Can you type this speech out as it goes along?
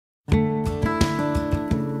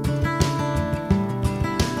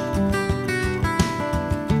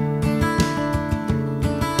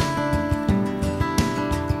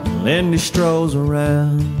Lindy strolls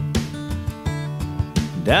around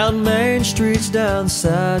down main streets, down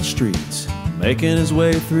side streets, making his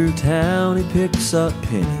way through town. He picks up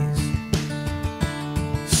pennies,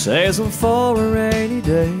 saves them for a rainy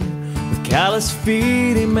day. With callous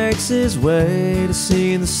feet he makes his way to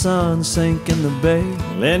see the sun sink in the bay.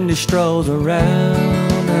 Lindy strolls around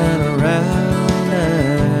and around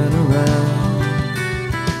and around,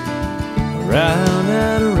 around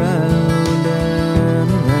and around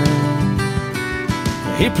and around.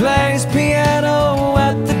 He plays piano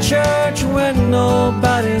at the church when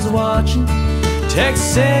nobody's watching, takes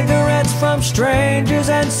cigarettes from strangers,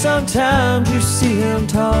 and sometimes you see him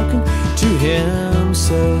talking to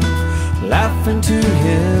himself, laughing to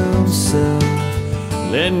himself.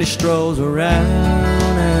 Lindy strolls around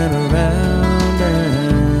and around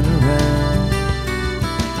and around.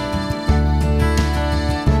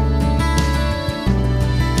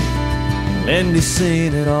 Lindy's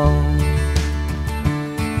seen it all,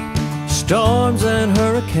 storms and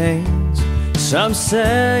hurricanes. Some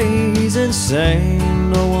say he's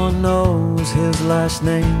insane, no one knows his last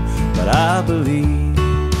name, but I believe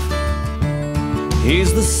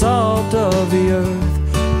he's the salt of the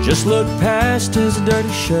earth. Just look past his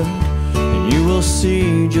dirty shirt and you will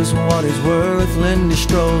see just what he's worth. Lindy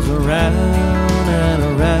strolls around and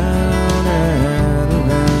around and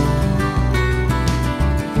around,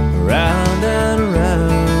 around and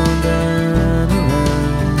around and around.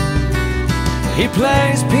 He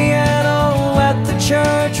plays piano at the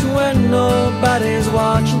church when nobody's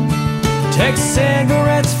watching, takes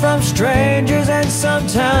cigarettes from strangers, and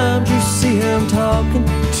sometimes you see him talking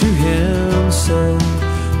to himself,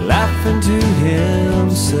 laughing to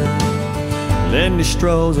himself. Lindy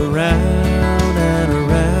strolls around and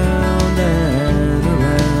around and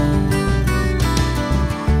around,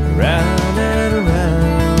 around and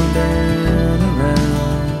around and around.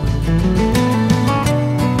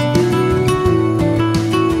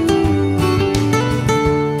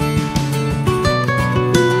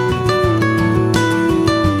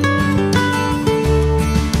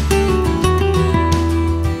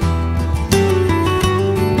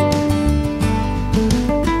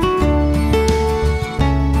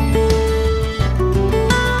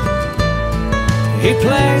 He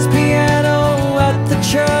plays piano at the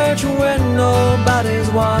church when nobody's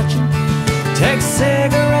watching, takes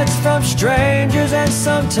cigarettes from strangers, and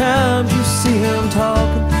sometimes you see him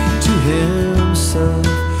talking to himself,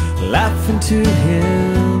 laughing to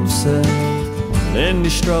himself. Lindy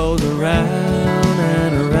strolls around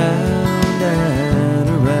and around and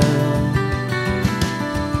around,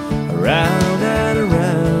 around and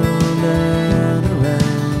around and around.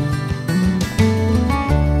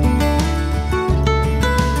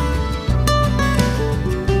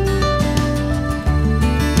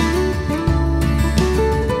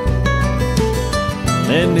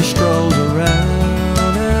 Lindy strolls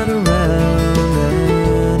around and around and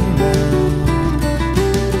around.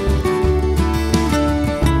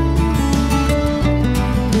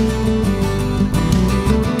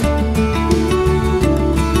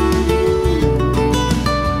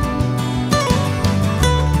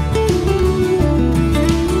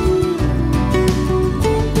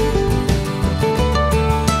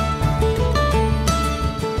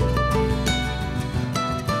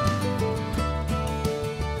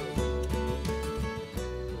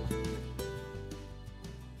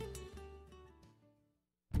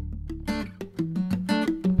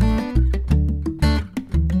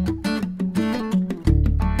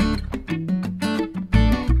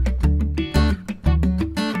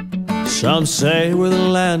 Some say we're the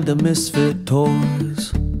land of misfit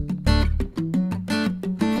toys,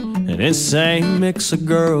 an insane mix of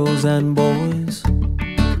girls and boys.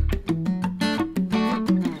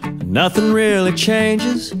 Nothing really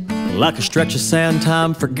changes, like a stretch of sand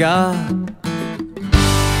time forgot.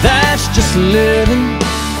 That's just living,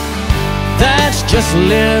 that's just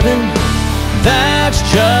living, that's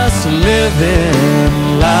just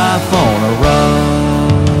living life on a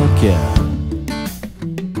rock, yeah.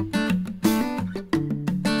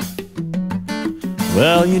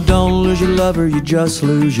 Well, you don't lose your lover, you just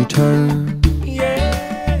lose your turn.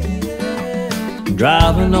 Yeah, yeah.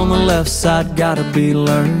 Driving on the left side gotta be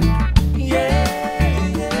learned. Yeah,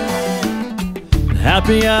 yeah.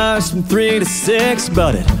 Happy hours from 3 to 6,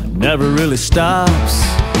 but it never really stops.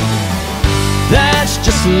 That's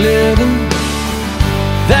just living,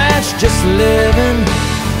 that's just living,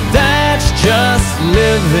 that's just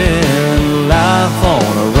living life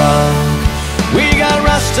on a rock. We got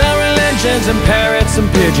Rasta religions and parrots and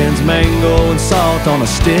pigeons, mango and salt on a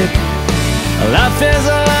stick. Life is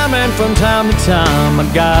a lemon from time to time, I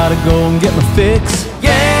gotta go and get my fix.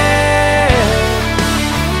 Yeah,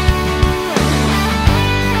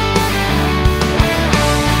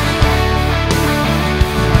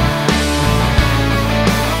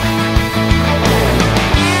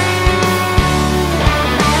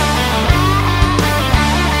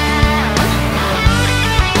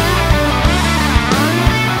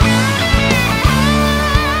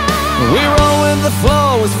 the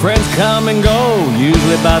floor as friends come and go,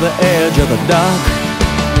 usually by the edge of the dock.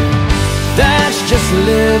 That's just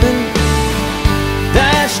living.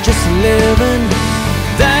 That's just living.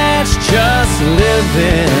 That's just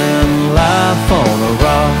living life on a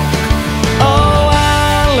rock. Oh,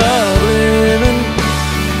 I love living.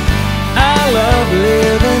 I love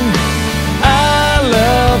living. I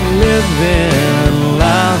love living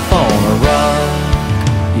life on a rock.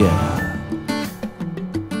 Yeah.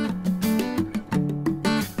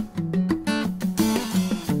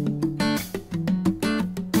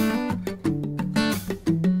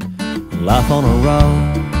 Life on a rock.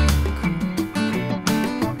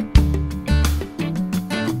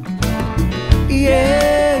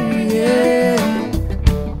 Yeah, yeah.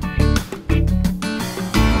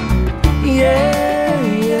 Yeah,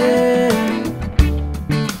 yeah.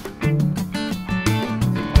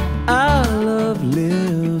 I love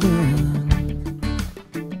living.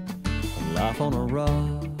 Life on a rock.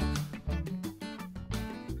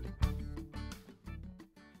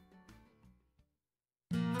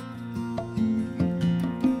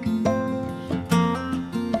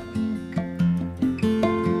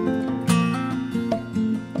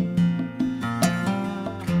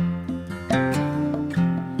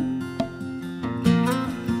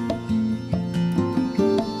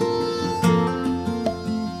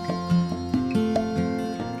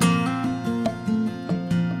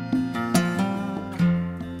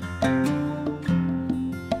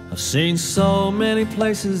 Seen so many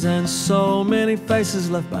places and so many faces,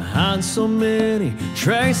 left behind so many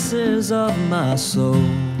traces of my soul.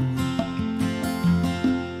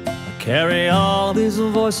 I carry all these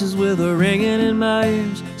voices with a ringing in my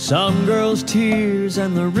ears, some girls' tears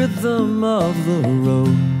and the rhythm of the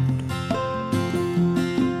road.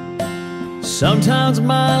 Sometimes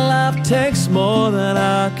my life takes more than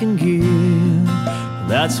I can give.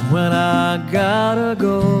 That's when I gotta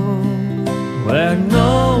go where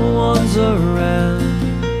no one's around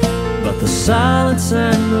but the silence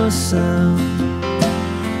and the sound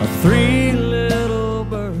of 3